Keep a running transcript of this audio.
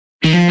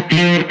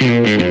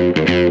Welcome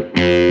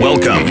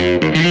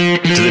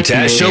to the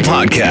Taz Show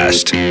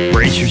podcast.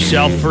 Brace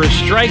yourself for a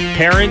strike,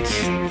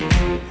 parents.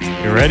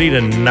 You ready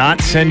to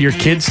not send your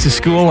kids to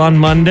school on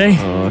Monday?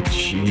 Oh,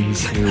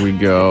 jeez. Here we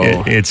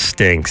go. It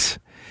stinks.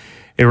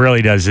 It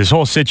really does. This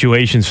whole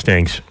situation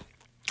stinks.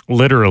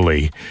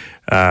 Literally.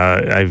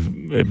 I've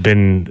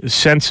been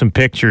sent some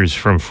pictures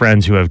from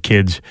friends who have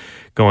kids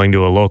going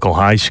to a local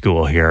high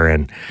school here,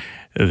 and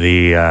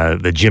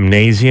the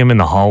gymnasium and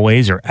the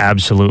hallways are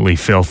absolutely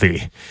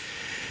filthy.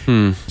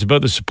 It's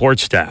about the support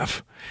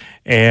staff,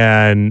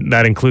 and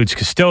that includes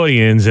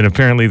custodians, and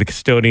apparently the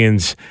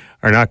custodians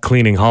are not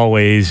cleaning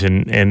hallways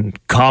and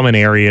common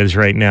areas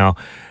right now,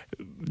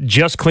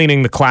 just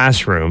cleaning the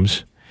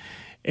classrooms.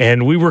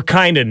 And we were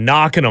kind of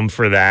knocking them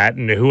for that.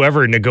 And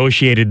whoever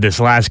negotiated this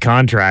last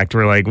contract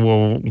were like,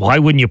 well, why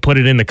wouldn't you put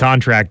it in the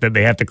contract that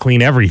they have to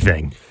clean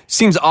everything?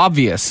 Seems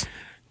obvious.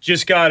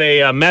 Just got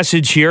a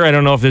message here. I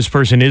don't know if this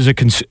person is a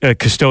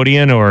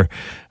custodian or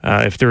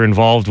if they're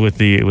involved with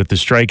the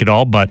strike at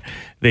all, but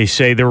they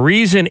say the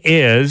reason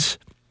is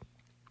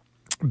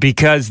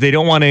because they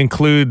don't want to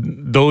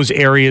include those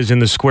areas in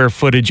the square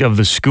footage of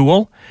the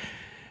school,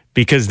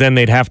 because then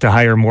they'd have to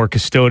hire more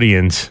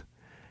custodians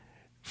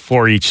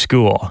for each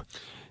school.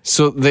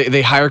 So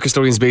they hire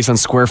custodians based on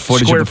square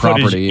footage of the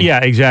property. Yeah,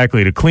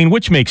 exactly, to clean,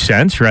 which makes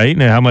sense, right?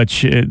 And how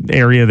much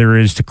area there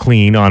is to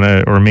clean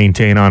or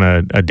maintain on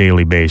a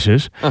daily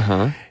basis.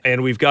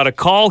 And we've got a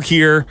call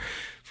here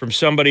from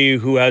somebody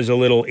who has a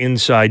little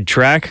inside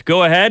track.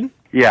 Go ahead.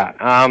 Yeah,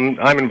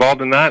 I'm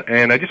involved in that,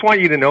 and I just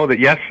want you to know that,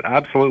 yes,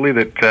 absolutely,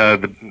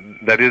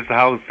 that is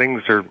how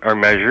things are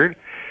measured.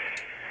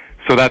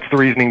 So that's the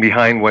reasoning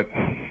behind what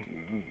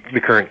the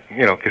current,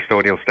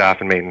 custodial staff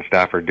and maintenance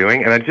staff are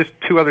doing. And just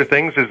two other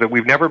things is that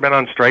we've never been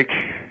on strike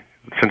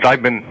since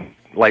I've been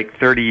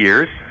 30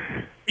 years.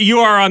 You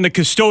are on the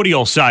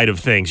custodial side of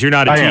things. You're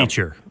not a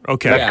teacher.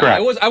 Okay. That's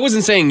correct. I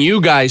wasn't saying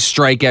you guys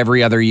strike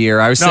every other year.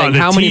 I was saying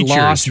how many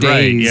lost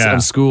days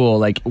of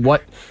school,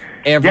 what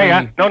every...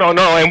 Yeah. No.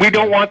 And we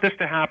don't want this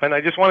to happen.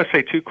 I just want to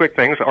say two quick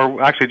things,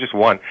 or actually just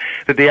one.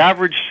 That the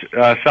average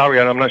salary,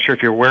 and I'm not sure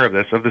if you're aware of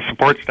this, of the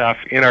support staff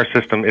in our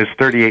system is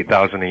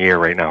 $38,000 a year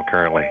right now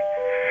currently.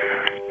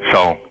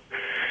 So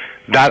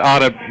that's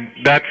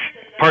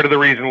part of the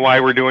reason why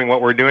we're doing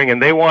what we're doing.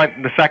 And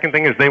the second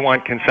thing is they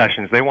want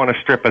concessions. They want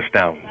to strip us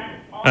down.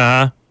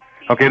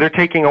 Okay, they're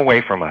taking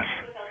away from us.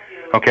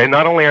 Okay,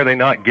 not only are they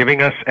not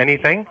giving us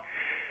anything,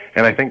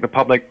 and I think the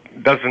public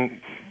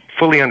doesn't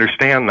fully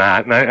understand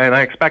that, and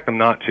I expect them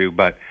not to,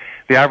 but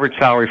the average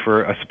salary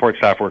for a support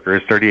staff worker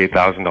is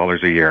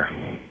 $38,000 a year.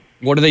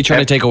 What are they trying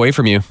to take away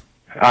from you?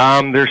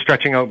 They're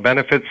stretching out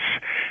benefits,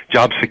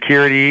 job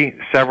security,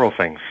 several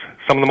things.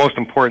 Some of the most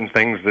important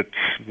things that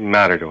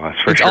matter to us,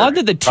 for sure. It's odd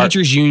that the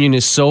teachers' union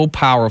is so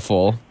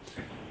powerful,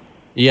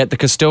 yet the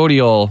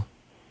custodial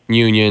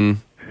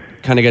union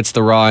kind of gets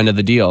the raw end of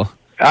the deal.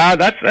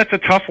 That's a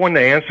tough one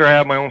to answer. I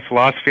have my own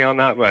philosophy on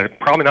that, but I'm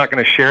probably not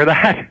going to share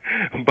that.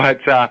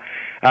 But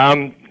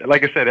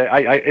like I said,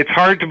 it's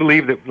hard to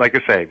believe that, like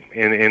I say,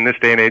 in this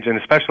day and age, and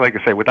especially, like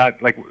I say, with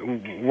that,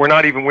 we're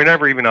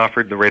never even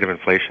offered the rate of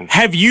inflation.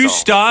 Have you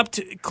stopped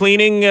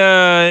cleaning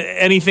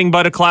anything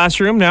but a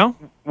classroom now?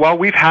 Well,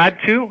 we've had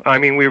to. I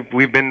mean,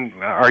 we've been.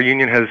 Our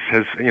union has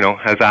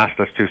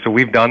asked us to, so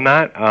we've done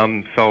that.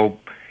 So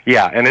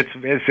yeah, and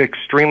it's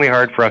extremely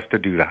hard for us to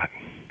do that.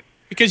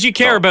 Because you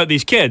care about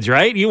these kids,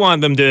 right? You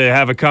want them to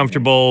have a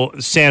comfortable,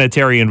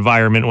 sanitary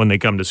environment when they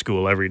come to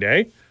school every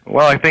day.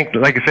 Well, I think,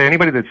 like I say,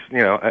 anybody that's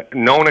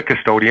known a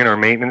custodian or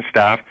maintenance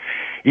staff,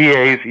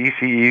 EAs,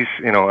 ECEs,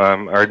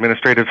 our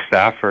administrative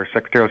staff or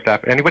secretarial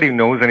staff, anybody who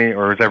knows any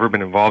or has ever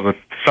been involved with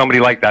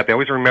somebody like that, they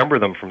always remember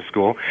them from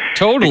school.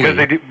 Totally.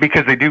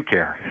 Because they do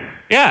care.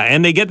 Yeah,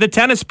 and they get the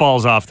tennis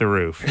balls off the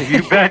roof.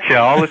 You betcha,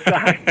 all the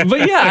time.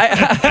 But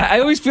yeah, I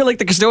always feel like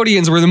the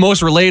custodians were the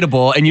most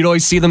relatable, and you'd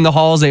always see them in the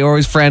halls. They were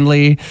always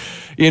friendly.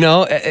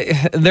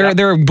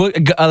 They're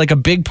like a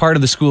big part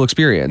of the school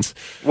experience.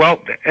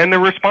 Well, and the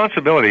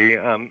responsibility,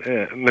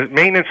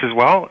 maintenance as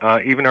well,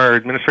 even our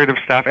administrative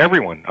staff,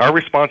 everyone, our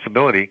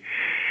responsibility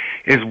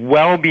is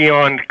well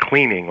beyond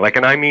cleaning.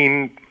 And I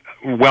mean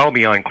well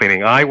beyond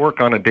cleaning. I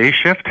work on a day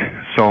shift,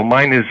 so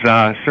mine is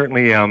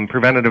certainly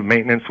preventative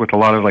maintenance with a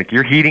lot of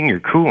your heating, your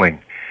cooling,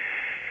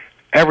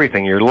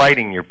 everything, your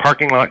lighting, your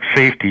parking lot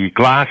safety,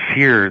 glass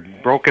here,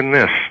 broken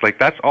this.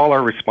 That's all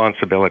our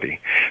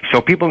responsibility. So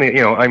people need,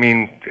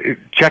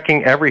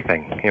 checking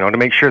everything, to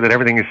make sure that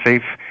everything is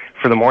safe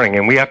for the morning.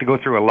 And we have to go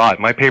through a lot.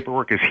 My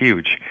paperwork is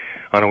huge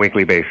on a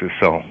weekly basis,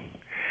 so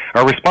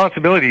our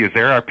responsibility is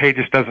there. Our pay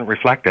just doesn't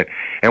reflect it.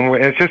 And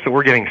it's just that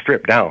we're getting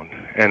stripped down.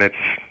 And it's,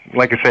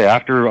 like I say,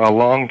 after a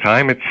long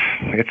time,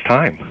 it's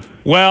time.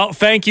 Well,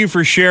 thank you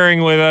for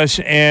sharing with us,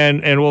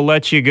 and we'll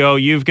let you go.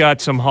 You've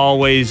got some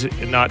hallways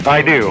not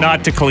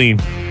to clean.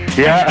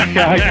 Yeah, I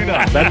do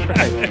know. That's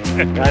right.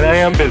 And I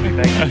am busy.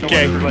 Thank you so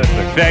much for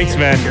listening. Thanks,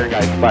 man. Take care,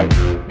 guys. Bye.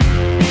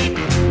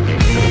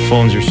 The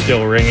phones are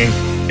still ringing.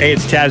 Hey,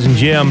 it's Taz and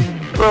Jim.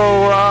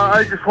 So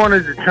I just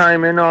wanted to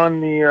chime in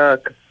on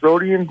the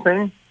custodian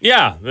thing.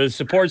 Yeah, the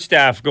support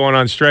staff going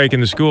on strike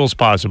in the schools,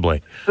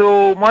 possibly.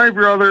 So my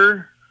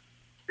brother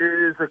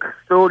is a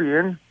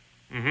custodian,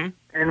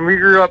 and we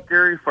grew up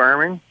dairy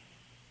farming.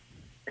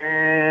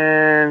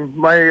 And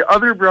my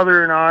other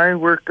brother and I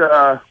work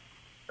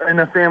in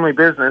a family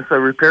business, a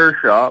repair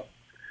shop.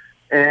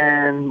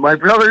 And my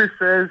brother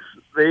says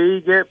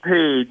they get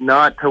paid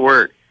not to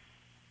work.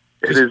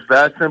 It is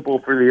that simple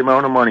for the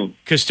amount of money.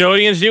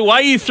 Custodians do? Why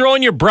are you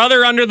throwing your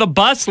brother under the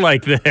bus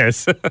like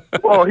this?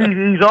 Well,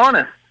 he's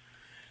honest.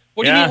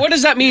 What do you mean? What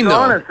does that mean, He's though?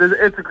 honest.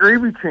 It's a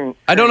gravy chain.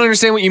 I don't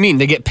understand what you mean.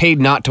 They get paid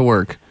not to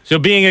work. So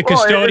being a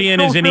custodian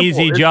Well, is it's an so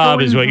easy simple. job,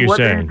 It's is so what easy you're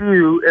saying. They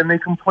do, and they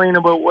complain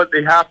about what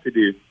they have to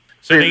do.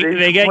 So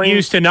they get complain-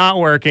 used to not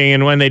working,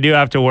 and when they do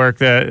have to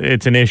work,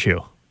 it's an issue.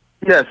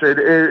 Yes, it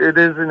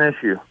is an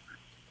issue.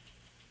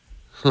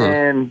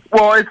 And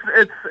well,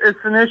 it's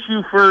an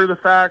issue for the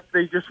fact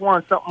they just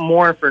want something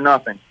more for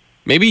nothing.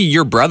 Maybe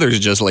your brother's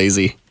just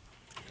lazy.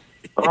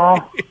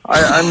 Oh,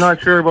 I'm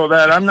not sure about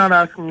that. I'm not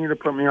asking you to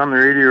put me on the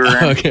radio or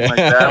anything like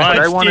that. But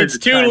I wanted It's to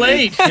too chime in.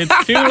 late.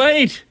 It's too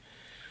late.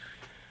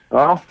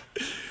 Well,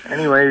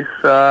 anyways,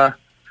 I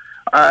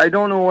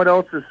don't know what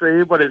else to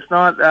say, but it's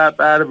not that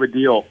bad of a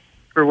deal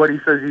for what he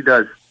says he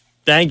does.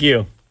 Thank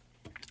you.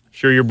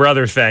 Sure your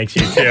brother thanks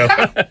you, too.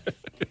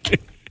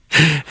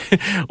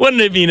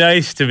 Wouldn't it be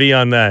nice to be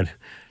on that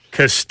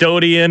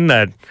custodian,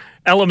 that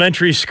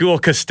elementary school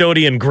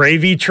custodian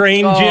gravy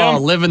train, Oh,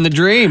 Jim? living the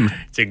dream.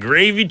 It's a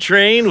gravy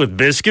train with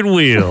biscuit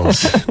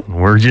wheels.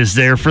 We're just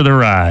there for the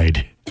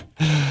ride.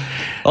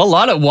 A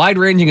lot of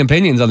wide-ranging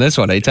opinions on this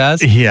one, eh,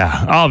 Taz?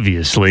 Yeah,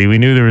 obviously. We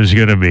knew there was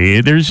going to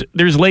be. There's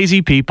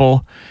lazy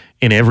people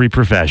in every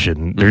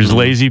profession. There's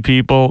lazy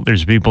people.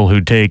 There's people who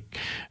take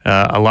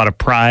a lot of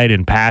pride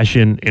and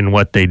passion in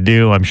what they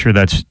do. I'm sure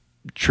that's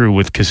true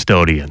with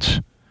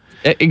custodians.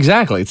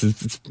 Exactly. It's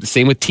the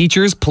same with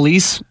teachers,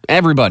 police,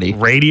 everybody.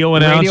 Radio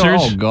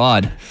announcers. Oh,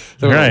 God.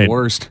 They're Right. the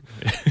worst.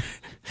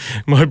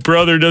 My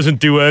brother doesn't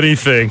do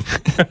anything.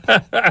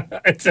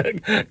 It's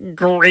a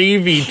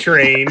gravy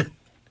train.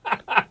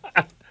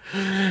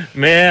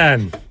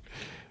 Man.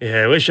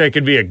 Yeah, I wish I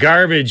could be a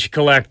garbage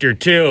collector,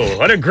 too.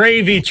 What a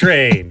gravy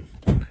train.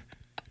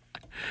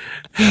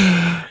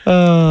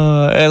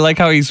 I like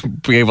how he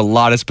gave a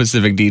lot of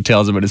specific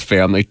details about his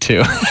family,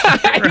 too.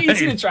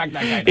 Easy to track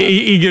that guy down.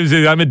 He gives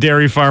it, I'm a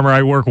dairy farmer.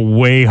 I work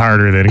way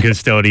harder than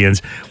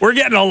custodians. We're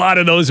getting a lot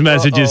of those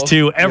messages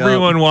too.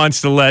 Everyone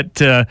wants to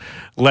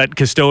let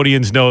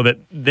custodians know that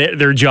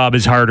their job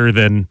is harder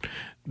than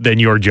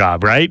your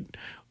job, right?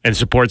 And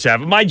support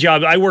staff. My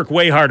job, I work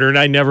way harder and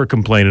I never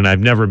complain and I've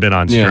never been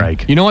on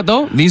strike. You know what,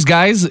 though? These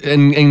guys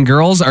and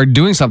girls are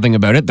doing something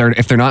about it.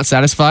 If they're not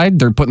satisfied,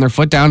 they're putting their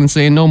foot down and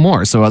saying no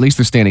more. So at least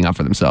they're standing up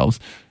for themselves.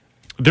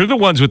 They're the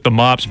ones with the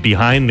mops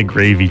behind the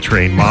gravy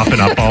train, mopping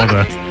up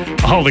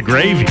all the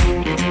gravy.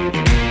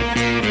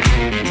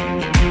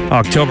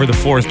 October the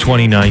 4th,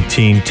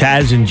 2019.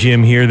 Taz and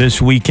Jim here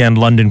this weekend.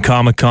 London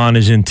Comic Con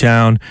is in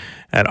town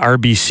at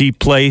RBC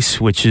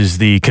Place, which is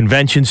the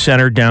convention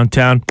center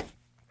downtown.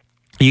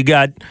 You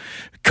got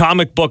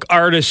comic book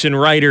artists and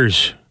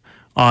writers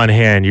on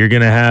hand. You're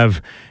going to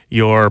have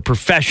your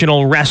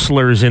professional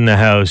wrestlers in the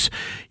house.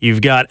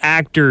 You've got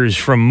actors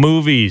from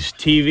movies,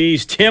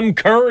 TVs. Tim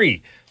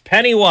Curry,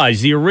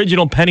 Pennywise, the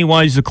original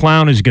Pennywise the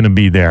Clown is going to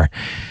be there.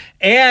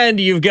 And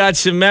you've got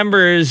some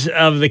members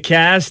of the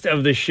cast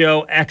of the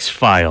show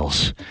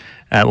X-Files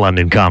at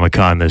London Comic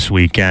Con this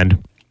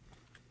weekend.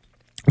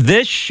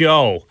 This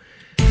show,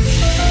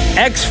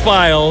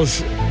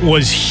 X-Files,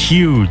 was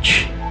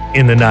huge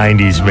in the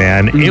 90s,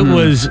 man. It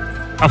was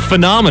a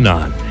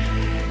phenomenon.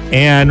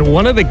 And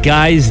one of the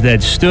guys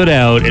that stood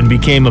out and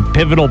became a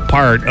pivotal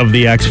part of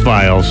the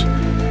X-Files,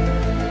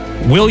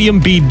 William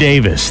B.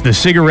 Davis, the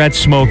cigarette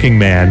smoking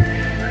man.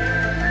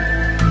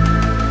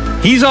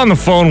 He's on the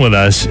phone with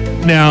us.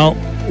 Now,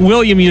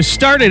 William, you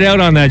started out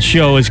on that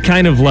show as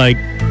kind of like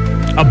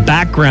a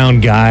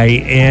background guy,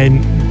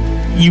 and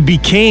you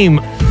became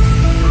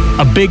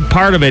a big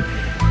part of it.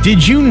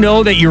 Did you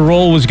know that your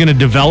role was going to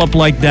develop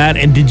like that?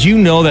 And did you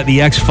know that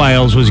the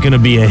X-Files was going to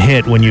be a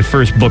hit when you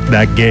first booked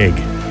that gig?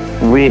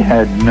 We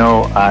had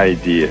no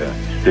idea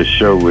the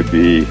show would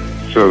be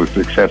so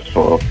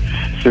successful.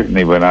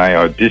 Certainly when I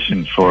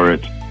auditioned for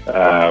it,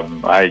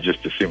 I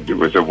just assumed it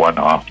was a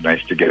one-off.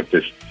 Nice to get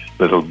this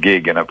little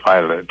gig in a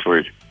pilot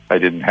where I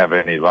didn't have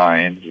any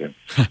lines and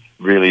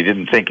really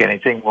didn't think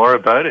anything more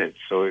about it.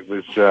 So it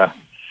was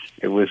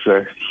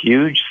a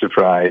huge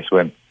surprise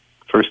when,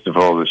 first of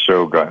all, the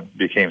show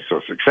became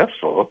so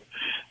successful.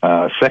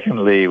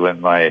 Secondly, when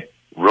my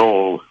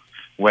role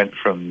went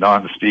from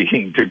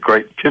non-speaking to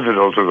quite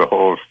pivotal to the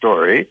whole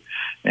story.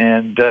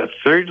 And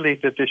thirdly,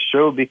 that this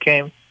show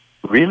became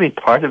really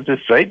part of the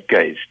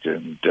zeitgeist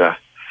and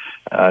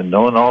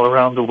known all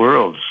around the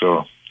world.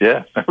 So,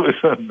 yeah, it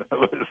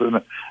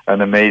was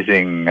an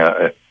amazing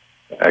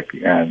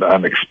and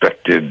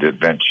unexpected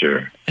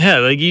adventure. Yeah,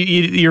 like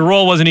your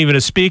role wasn't even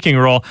a speaking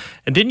role.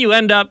 And didn't you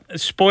end up,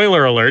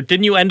 spoiler alert,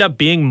 didn't you end up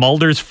being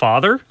Mulder's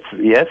father?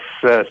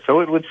 So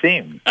it would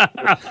seem.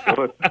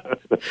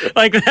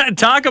 Like that,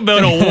 talk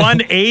about a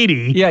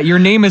 180. Yeah, your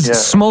name is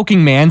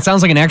Smoking Man.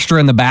 Sounds like an extra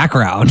in the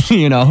background,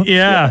 you know?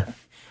 Yeah.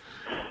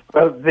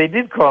 Well, they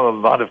did call a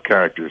lot of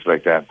characters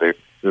like that.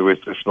 There was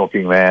the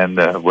smoking man,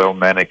 the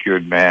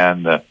well-manicured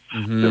man, the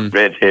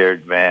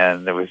red-haired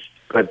man.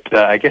 But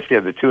I guess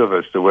the two of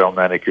us, the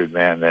well-manicured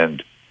man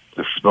and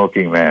the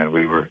smoking man,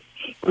 we were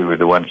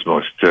the ones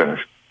most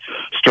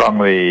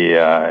strongly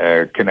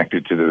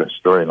connected to the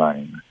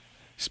storyline.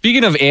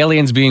 Speaking of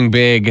aliens being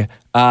big,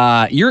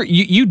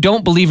 you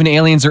don't believe in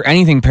aliens or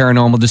anything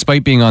paranormal,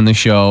 despite being on the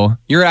show.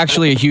 You're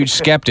actually a huge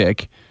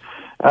skeptic.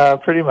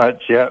 Pretty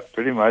much, yeah.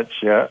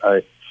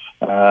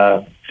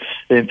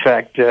 In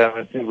fact,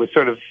 it was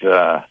sort of.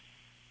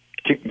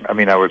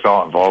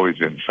 I've always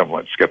been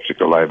somewhat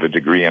skeptical. I have a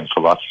degree in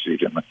philosophy,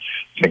 and I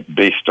think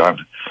based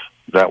on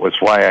that was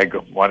why I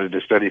wanted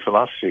to study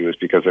philosophy, was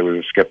because I was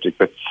a skeptic.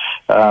 But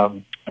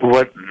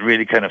what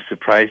really kind of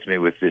surprised me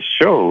with this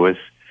show was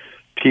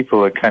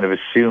people had kind of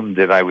assumed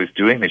that I was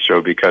doing the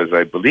show because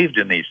I believed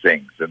in these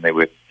things, and they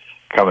would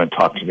come and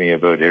talk to me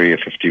about Area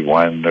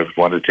 51 or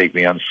want to take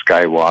me on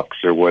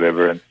skywalks or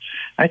whatever. And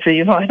I'd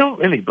say, I don't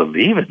really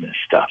believe in this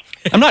stuff.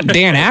 I'm not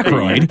Dan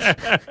Aykroyd.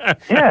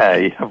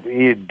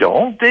 You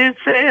don't, they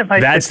say.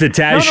 That's the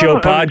Taz Show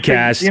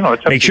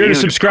podcast. Make sure to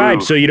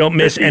subscribe so you don't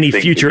miss any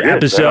future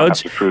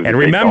episodes. And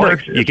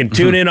remember, you can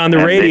tune in on the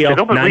radio,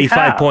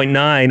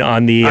 95.9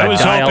 on the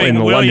dial in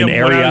the London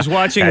area. When I was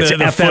watching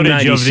the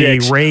footage of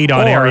the raid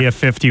on Area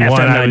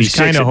 51, I was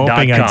kind of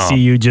hoping I'd see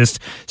you just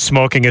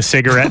smoking a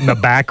cigarette in the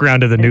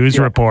background of the news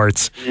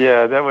reports.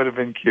 Yeah, that would have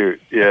been cute.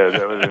 Yeah,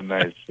 that would have been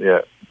nice.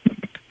 Yeah.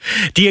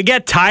 Do you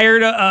get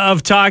tired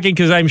of talking?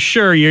 Because I'm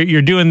sure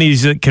you're doing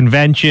these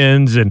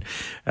conventions and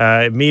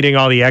meeting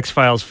all the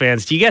X-Files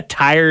fans. Do you get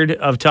tired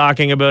of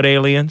talking about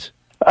aliens?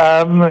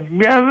 Yeah,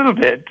 a little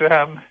bit.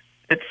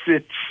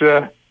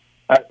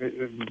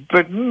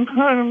 But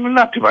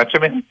not too much. I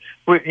mean,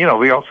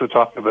 we also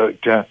talk about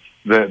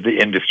the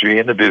industry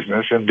and the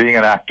business and being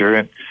an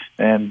actor.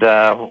 And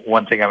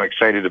one thing I'm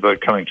excited about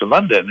coming to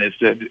London is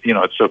that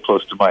it's so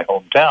close to my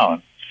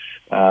hometown.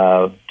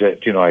 That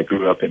I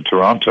grew up in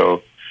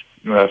Toronto.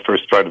 The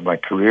first part of my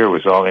career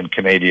was all in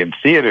Canadian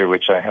theater,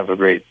 which I have a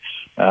great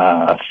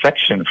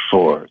affection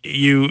for.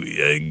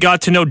 You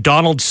got to know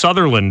Donald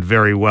Sutherland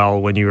very well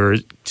when you were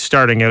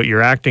starting out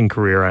your acting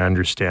career, I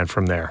understand,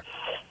 from there.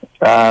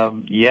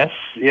 Yes.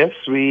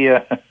 We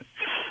in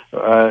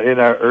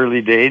our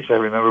early days, I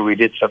remember we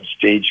did some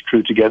stage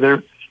crew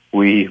together.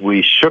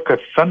 We shook a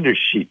thunder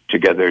sheet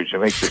together to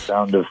make the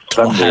sound of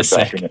thunder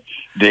back in the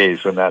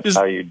days when that's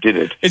how you did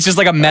it. It's just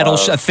like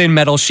a thin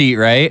metal sheet,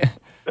 right?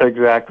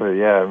 Exactly,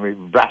 yeah. We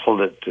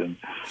rattled it. And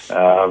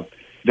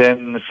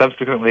then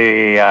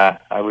subsequently,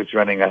 I was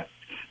running a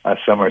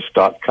summer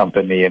stock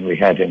company, and we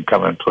had him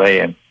come and play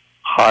in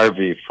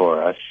Harvey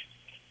for us.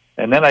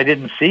 And then I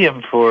didn't see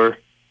him for,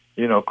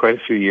 quite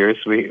a few years.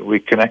 We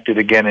connected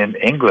again in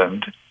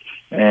England,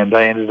 and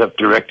I ended up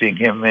directing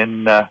him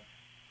in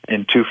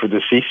Two for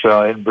the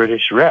Seesaw in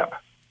British Rep.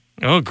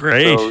 Oh,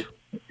 great.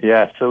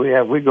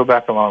 So we go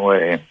back a long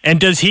way. And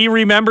does he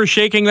remember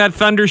shaking that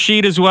thunder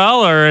sheet as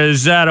well, or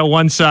is that a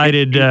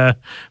one-sided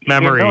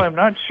memory? I'm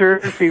not sure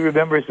if he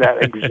remembers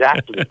that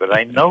exactly, but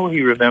I know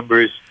he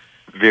remembers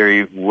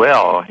very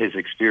well his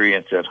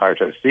experience at Heart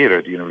House Theatre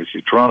at the University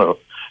of Toronto,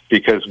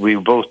 because we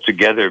both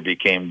together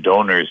became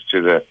donors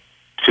to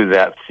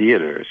that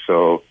theatre.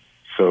 So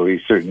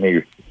he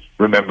certainly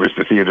remembers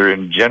the theater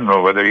in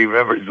general. Whether he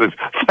remembers the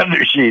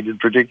thunder sheet in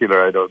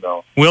particular, I don't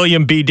know.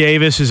 William B.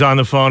 Davis is on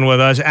the phone with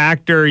us.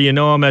 Actor, you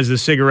know him as the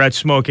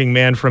cigarette-smoking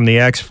man from the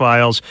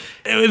X-Files.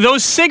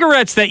 Those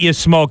cigarettes that you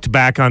smoked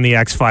back on the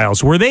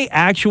X-Files, were they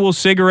actual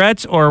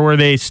cigarettes or were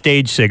they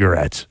stage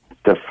cigarettes?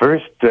 The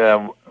first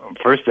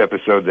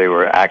episode, they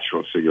were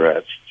actual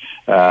cigarettes,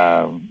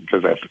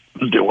 because I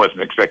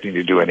wasn't expecting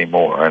to do any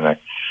more,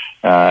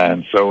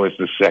 and so was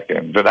the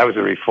second. But I was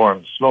a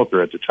reformed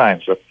smoker at the time,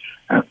 so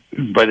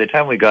by the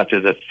time we got to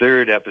the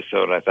third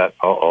episode, I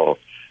thought,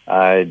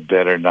 I'd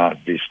better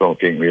not be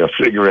smoking real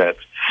cigarettes.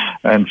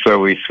 And so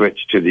we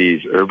switched to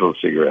these herbal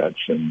cigarettes,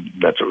 and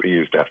that's what we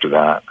used after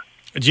that.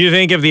 Do you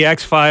think if the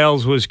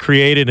X-Files was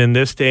created in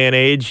this day and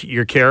age,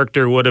 your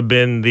character would have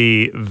been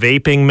the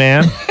vaping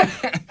man?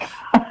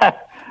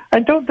 I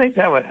don't think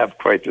that would have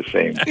quite the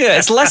same. Yeah,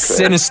 it's less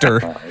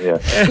sinister.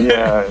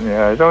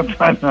 I don't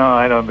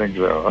think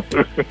so.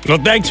 Well,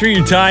 thanks for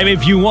your time.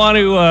 If you want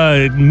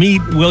to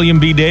meet William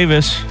B.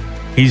 Davis,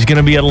 he's going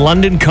to be at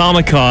London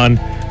Comic Con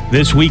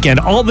this weekend.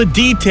 All the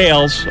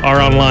details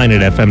are online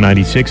at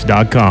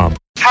fm96.com.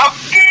 How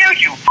dare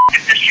you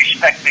f***ing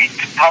disrespect me?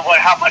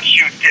 How much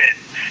you did?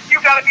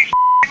 You gotta be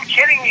f***ing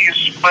kidding me, you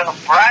spoiled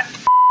brat.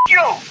 F***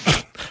 you.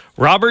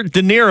 Robert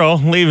De Niro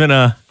leaving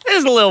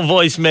his little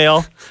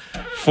voicemail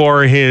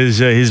for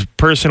his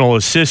personal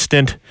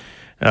assistant,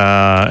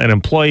 an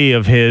employee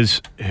of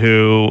his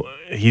who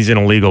he's in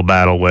a legal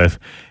battle with.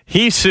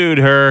 He sued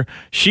her.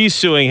 She's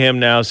suing him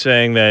now,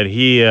 saying that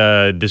he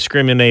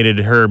discriminated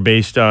her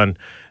based on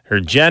her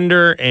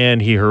gender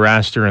and he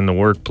harassed her in the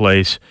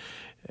workplace.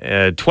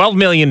 $12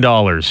 million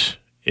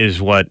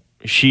is what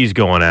she's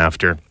going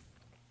after.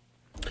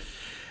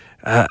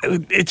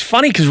 It's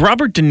funny because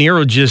Robert De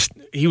Niro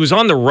he was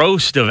on the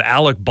roast of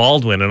Alec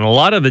Baldwin, and a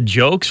lot of the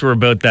jokes were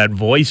about that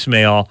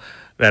voicemail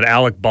that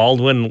Alec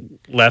Baldwin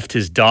left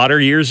his daughter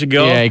years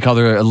ago. Yeah, he called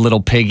her a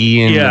little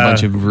piggy and a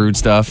bunch of rude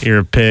stuff. You're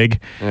a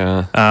pig.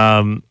 Yeah.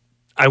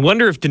 I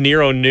wonder if De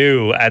Niro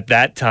knew at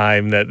that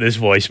time that this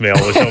voicemail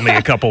was only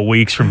a couple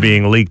weeks from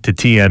being leaked to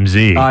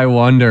TMZ. I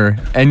wonder.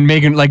 And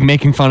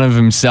making fun of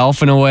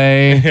himself in a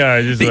way.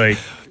 Yeah, just like...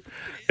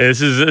 This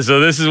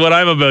is what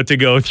I'm about to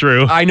go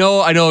through. I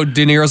know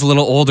De Niro's a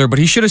little older, but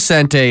he should have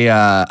sent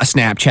a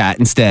Snapchat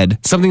instead.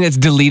 Something that's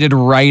deleted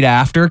right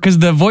after, because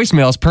the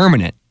voicemail is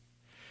permanent.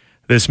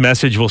 This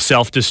message will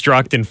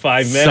self-destruct in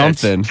 5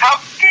 minutes. Something. How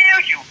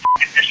dare you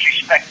f***ing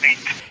disrespect me?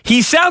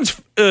 He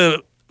sounds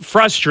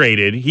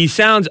frustrated. He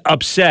sounds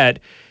upset.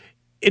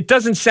 It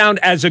doesn't sound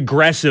as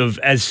aggressive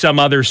as some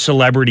other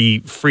celebrity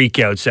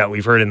freakouts that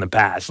we've heard in the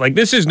past. Like,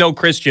 this is no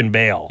Christian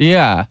Bale.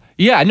 Yeah.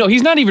 Yeah. No,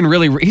 he's not even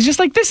really. He's just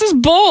like, this is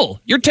bull.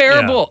 You're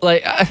terrible. Yeah.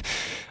 Like,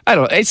 I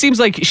don't know. It seems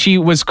like she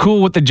was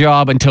cool with the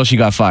job until she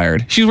got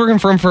fired. She was working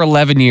for him for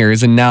 11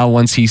 years, and now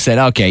once he said,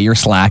 okay, you're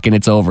slacking,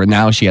 it's over,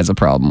 now she has a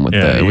problem with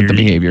the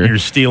behavior. You're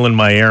stealing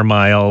my air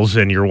miles,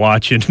 and you're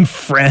watching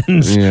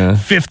Friends,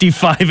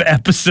 55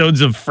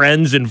 episodes of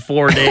Friends in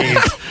 4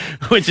 days,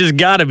 which has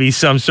got to be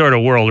some sort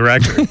of world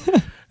record.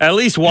 At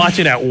least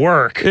watching at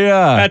work.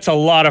 Yeah. That's a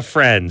lot of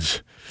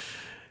Friends.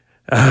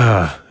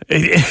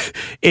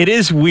 It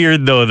is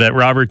weird, though, that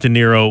Robert De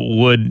Niro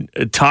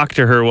would talk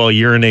to her while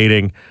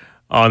urinating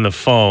on the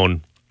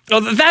phone.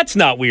 Oh, that's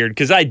not weird,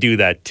 because I do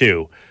that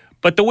too.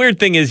 But the weird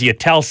thing is you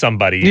tell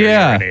somebody you're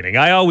urinating.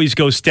 I always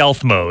go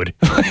stealth mode.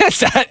 Is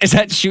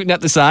that shooting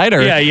at the side?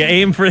 Or? Yeah, you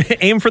aim for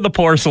the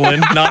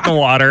porcelain, not the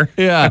water.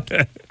 Yeah.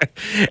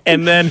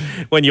 And then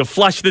when you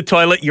flush the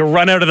toilet, you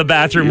run out of the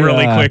bathroom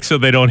really quick so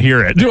they don't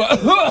hear it.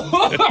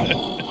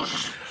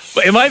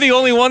 But am I the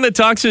only one that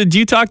talks to... Do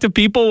you talk to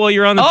people while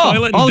you're on the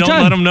toilet and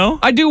don't let them know?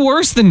 I do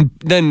worse than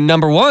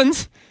number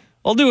ones.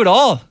 I'll do it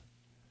all.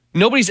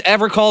 Nobody's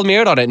ever called me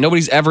out on it.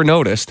 Nobody's ever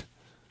noticed.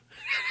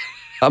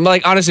 I'm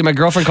like, honestly, my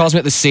girlfriend calls me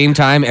at the same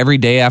time every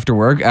day after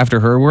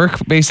her work,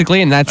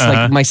 basically. And that's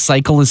like, my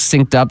cycle is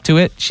synced up to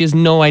it. She has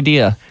no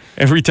idea.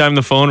 Every time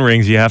the phone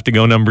rings, you have to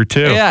go number 2.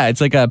 Yeah, it's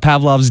like a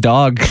Pavlov's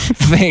dog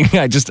thing.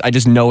 I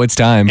just know it's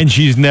time. And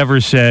she's never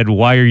said,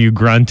 why are you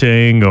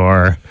grunting?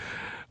 Or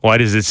why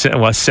does it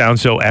sound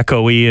so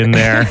echoey in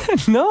there?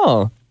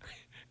 No.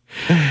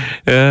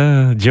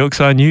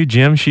 Joke's on you,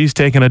 Jim. She's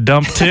taking a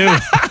dump too.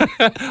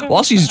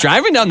 While she's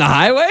driving down the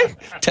highway?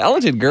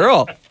 Talented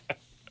girl.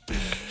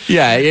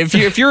 Yeah,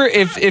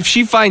 if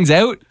she finds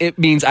out, it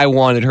means I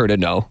wanted her to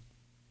know.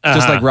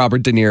 Just like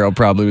Robert De Niro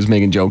probably was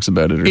making jokes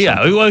about it or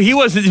something. Well, he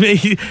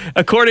wasn't.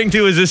 According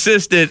to his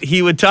assistant,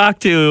 he would talk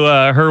to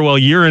her while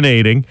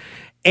urinating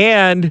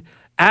and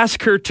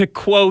ask her to,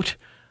 quote,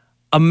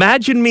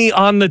 imagine me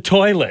on the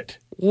toilet.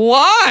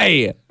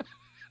 Why?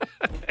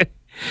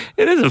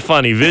 It is a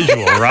funny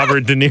visual,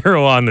 Robert De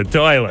Niro on the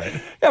toilet.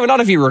 Yeah, but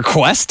not if you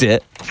request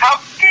it. How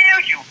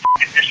dare you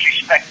f***ing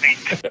disrespect me?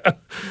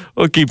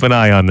 We'll keep an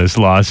eye on this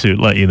lawsuit,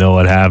 let you know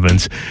what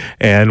happens.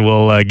 And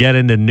we'll get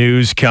into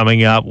news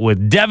coming up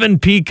with Devin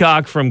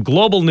Peacock from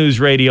Global News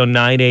Radio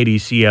 980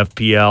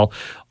 CFPL.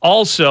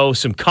 Also,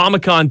 some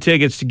Comic-Con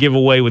tickets to give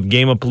away with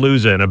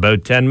Game-A-Palooza in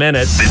about 10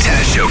 minutes. The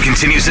Taz Show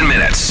continues in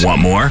minutes.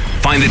 Want more?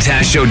 Find the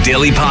Taz Show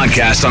Daily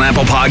Podcast on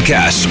Apple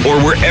Podcasts or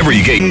wherever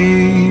you get...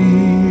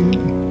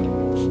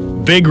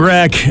 Big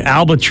Wreck,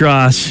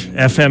 Albatross,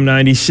 FM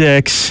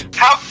 96.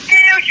 How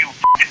dare you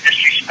f***ing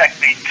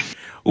disrespect me?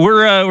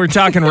 We're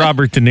talking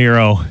Robert De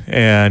Niro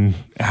and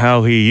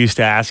how he used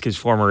to ask his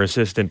former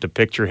assistant to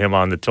picture him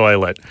on the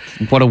toilet.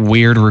 What a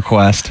weird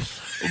request.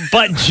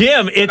 But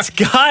Jim, it's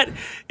got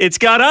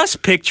us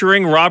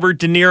picturing Robert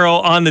De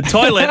Niro on the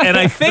toilet, and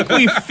I think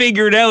we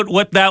figured out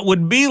what that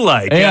would be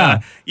like.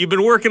 Yeah. You've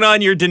been working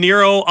on your De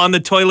Niro on the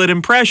toilet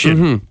impression.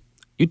 Mm-hmm.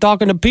 You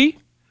talking a pee?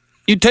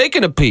 You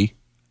taking a pee?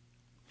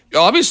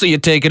 Obviously you're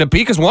taking a pee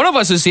because one of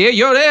us is here.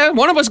 You're there.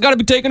 One of us got to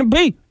be taking a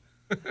pee.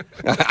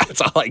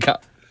 That's all I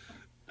got.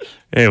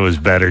 It was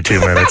better 2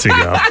 minutes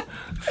ago.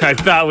 I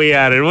thought we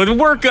had it.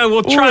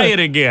 We'll try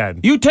it again.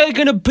 You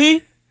taking a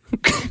pee?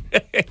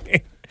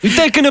 You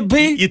taking a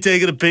pee? You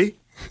taking a pee?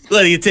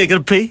 What, are you taking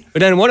a pee? But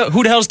then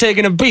who the hell's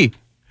taking a pee?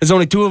 There's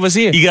only 2 of us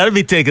here. You got to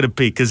be taking a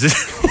pee because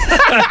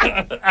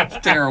That's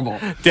terrible.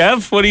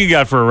 Dev, what do you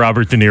got for a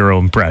Robert De Niro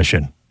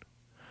impression?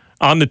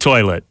 On the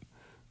toilet.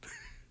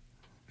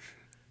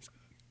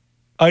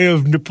 I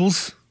have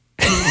nipples.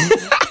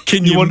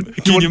 Can you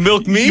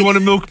milk me? You want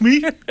to milk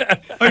me?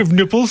 I have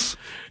nipples.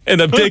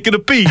 And I'm taking a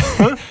pee.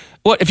 Huh?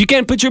 What, if you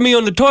can't picture me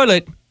on the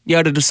toilet, you're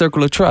out of the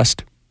circle of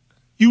trust.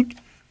 You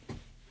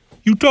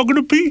talking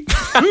to pee?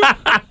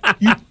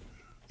 Huh?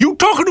 You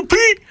talking to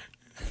pee?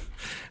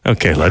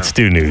 Okay, let's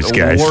do news,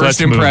 guys. Worst Let's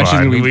move impression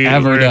on. we've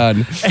ever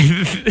done.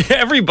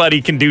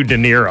 Everybody can do De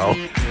Niro,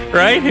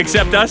 right?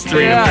 Except us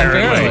three,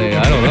 apparently.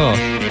 I don't know.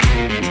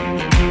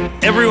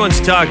 Everyone's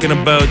talking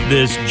about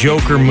this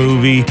Joker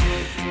movie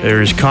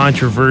There's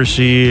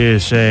controversy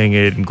saying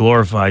it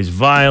glorifies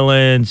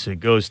violence. It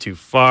goes too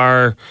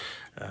far.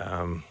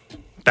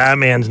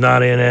 Batman's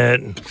not in it.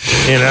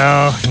 You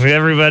know,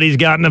 everybody's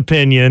got an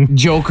opinion.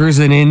 Joker's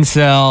an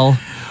incel.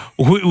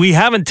 We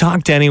haven't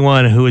talked to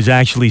anyone who has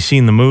actually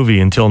seen the movie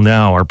until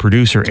now. Our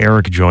producer,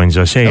 Eric, joins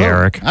us. Hey, Hello.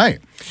 Eric. Hi.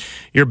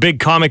 You're a big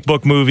comic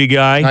book movie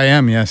guy. I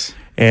am, yes.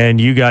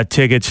 And you got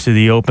tickets to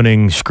the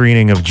opening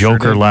screening of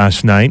Joker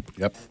last night.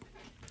 Yep.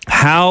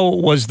 How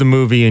was the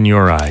movie in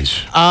your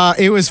eyes?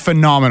 It was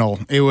phenomenal.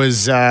 It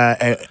was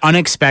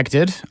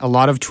unexpected. A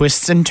lot of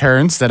twists and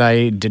turns that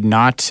I did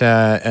not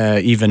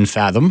even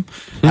fathom.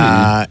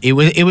 It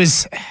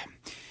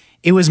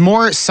was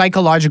more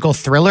psychological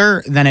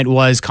thriller than it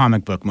was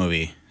comic book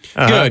movie.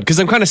 Good, because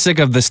I'm kind of sick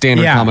of the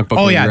standard comic book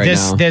movie right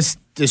now. This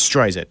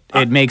destroys it.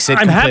 It makes it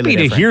I'm happy completely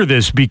to different. hear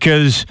this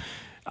because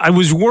I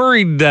was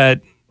worried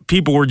that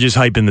people were just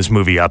hyping this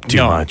movie up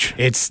too much.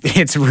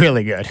 It's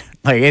really good.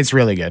 Like, it's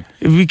really good.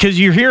 Because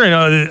you're hearing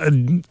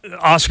an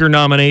Oscar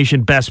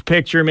nomination, Best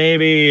Picture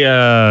maybe,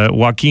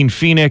 Joaquin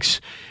Phoenix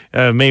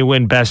may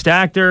win Best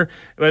Actor.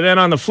 But then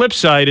on the flip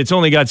side, it's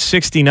only got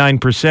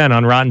 69%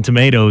 on Rotten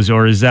Tomatoes,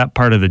 or is that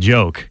part of the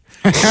joke?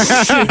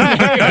 That's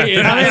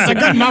a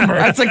good number.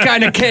 That's the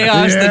kind of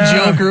chaos the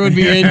Joker would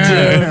be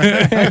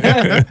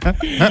into.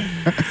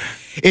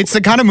 It's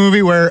the kind of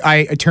movie where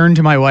I turn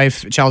to my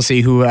wife, Chelsea,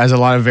 who has a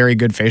lot of very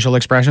good facial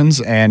expressions,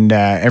 and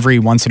every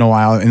once in a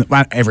while,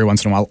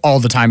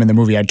 all the time in the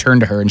movie, I'd turn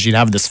to her and she'd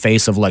have this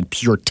face of like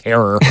pure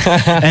terror.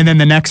 And then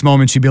the next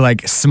moment she'd be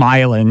like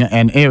smiling,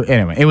 and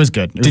anyway, it was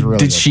good. It was really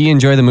Did good. she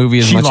enjoy the movie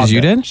as much as you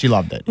did? She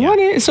loved it. Yeah.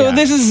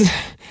 This is...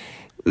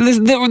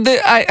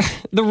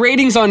 The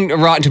ratings on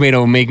Rotten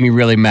Tomato make me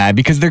really mad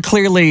because they're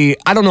clearly,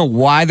 I don't know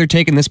why they're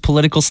taking this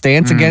political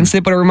stance against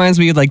it, but it reminds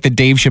me of like the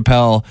Dave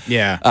Chappelle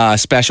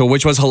special,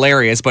 which was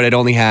hilarious, but it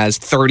only has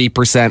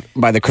 30%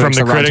 by the critics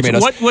From the on Rotten critics.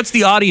 Tomatoes. What's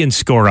the audience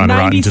score on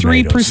Rotten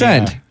Tomatoes?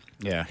 93%.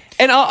 Yeah.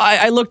 And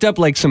I looked up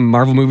like some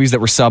Marvel movies that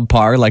were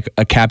subpar, like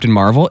a Captain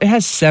Marvel. It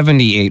has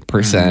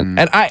 78%.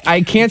 And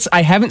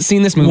I haven't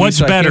seen this movie. What's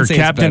so I can't better, say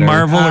it's Captain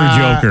better. Marvel or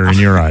Joker in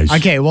your eyes?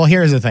 Okay, well,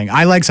 here's the thing.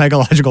 I like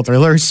psychological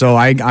thrillers, so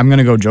I'm going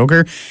to go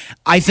Joker.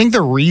 I think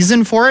the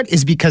reason for it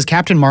is because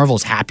Captain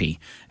Marvel's happy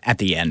at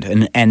the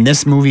end, and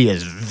this movie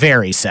is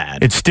very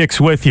sad. It sticks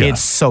with you.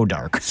 It's so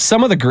dark.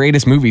 Some of the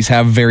greatest movies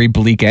have very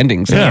bleak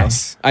endings. Yeah.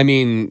 Yes. I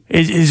mean...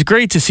 It's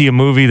great to see a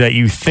movie that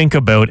you think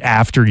about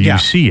after you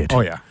see it.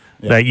 Oh, yeah.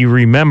 That you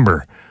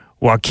remember.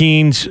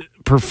 Joaquin's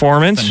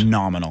performance.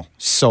 Phenomenal.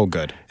 So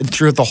good.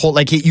 Throughout the whole,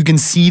 like, you can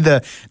see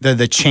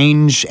the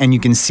change, and you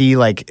can see,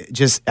 like,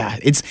 just,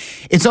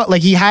 it's not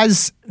like he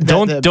has...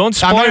 Don't I'm not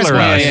spoiler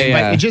us. spoiling,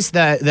 but it just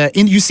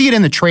you see it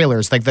in the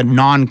trailers, like the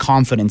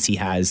non-confidence he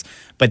has,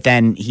 but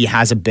then he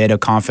has a bit of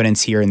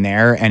confidence here and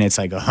there, and it's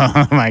like,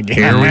 oh my God.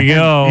 Here we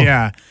go.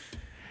 Yeah.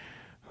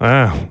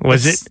 Wow.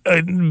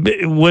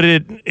 Would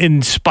it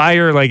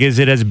inspire, like, is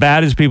it as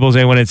bad as people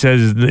say when it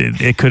says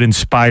it could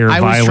inspire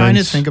violence? I was trying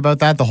to think about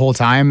that the whole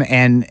time,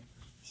 and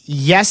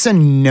yes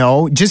and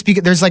no, just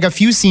because there's like a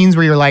few scenes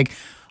where you're like,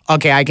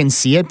 okay, I can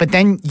see it, but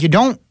then you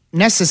don't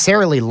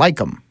necessarily like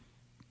them.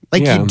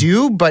 Like, you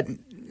do, but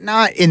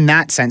not in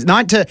that sense.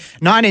 Like,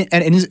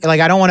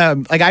 I don't want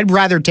to, like, I'd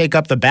rather take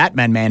up the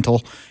Batman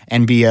mantle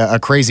and be a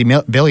crazy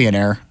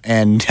billionaire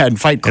and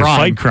fight crime. And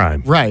fight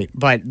crime. Right.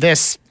 But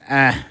this,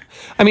 I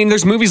mean,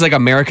 there's movies like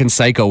American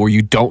Psycho where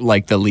you don't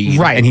like the lead,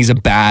 Right. and he's a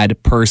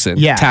bad person.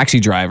 Yeah. Taxi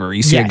Driver,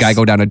 you see a Yes. guy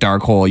go down a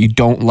dark hole, you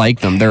don't like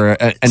them. They're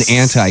an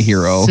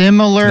anti-hero.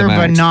 similar, to the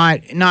but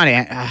max. not.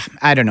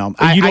 I don't know. You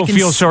I don't can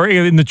feel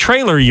sorry. In the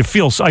trailer, I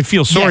feel sorry yes, for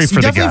you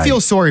the definitely guy. feel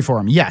sorry for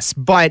him. Yes,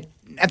 but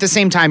at the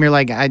same time, you're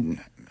like, I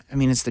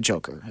mean, it's the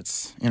Joker.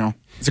 It's,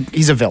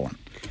 he's a villain.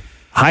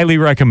 Highly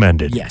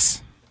recommended.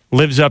 Yes.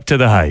 Lives up to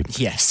the hype.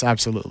 Yes,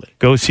 absolutely.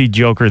 Go see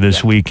Joker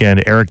this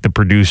weekend. Eric, the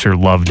producer,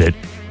 loved it.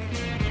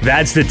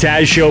 That's the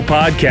Taz Show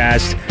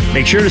podcast.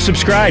 Make sure to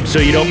subscribe so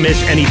you don't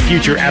miss any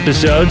future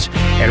episodes.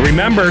 And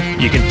remember,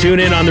 you can tune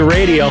in on the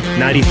radio,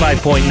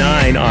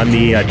 95.9 on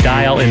the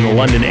dial in the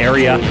London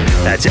area.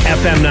 That's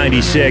FM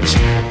 96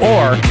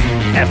 or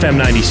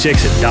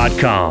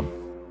FM96.com.